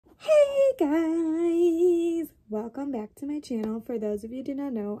Guys, welcome back to my channel. For those of you who do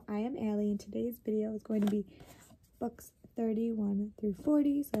not know, I am Allie, and today's video is going to be books 31 through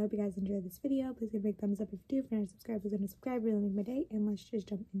 40. So I hope you guys enjoy this video. Please give a big thumbs up if you do. If you're not subscribed, please subscribe. Really make my day, and let's just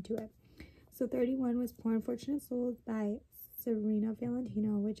jump into it. So 31 was Poor Unfortunate Souls by Serena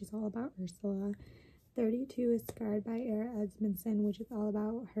Valentino, which is all about Ursula. 32 is Scarred by Era Edmondson, which is all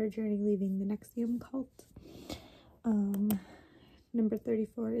about her journey leaving the NXIVM cult. Number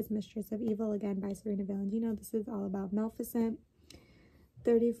 34 is Mistress of Evil, again by Serena Valentino. This is all about Maleficent.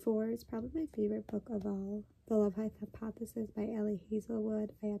 34 is probably my favorite book of all, The Love Hypothesis by Ellie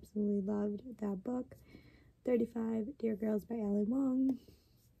Hazelwood. I absolutely loved that book. 35, Dear Girls by Ali Wong.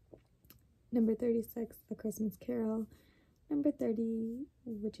 Number 36, A Christmas Carol. Number 30,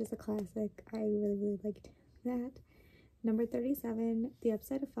 which is a classic. I really liked that. Number 37, The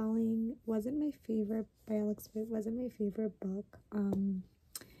Upside of Falling wasn't my favorite by Alex Witt, wasn't my favorite book.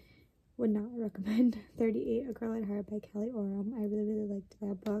 Would not recommend. 38, A Girl at Heart by Kelly Oram. I really liked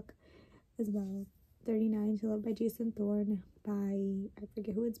that book as well. 39, To Love by Jason Thorne by, I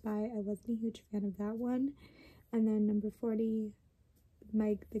forget who it's by. I wasn't a huge fan of that one. And then number 40,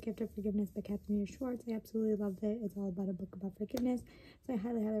 The Gift of Forgiveness by Kathleen Schwartz. I absolutely loved it. It's all about a book about forgiveness, so I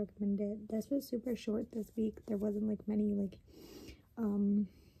highly recommend it. This was super short this week. There wasn't like many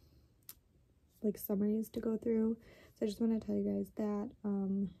summaries to go through, so I just want to tell you guys that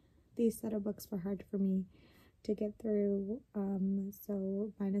these set of books were hard for me to get through,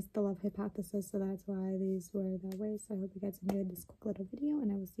 so minus The Love Hypothesis, so that's why these were that way. So I hope you guys enjoyed this quick little video,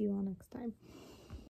 and I will see you all next time.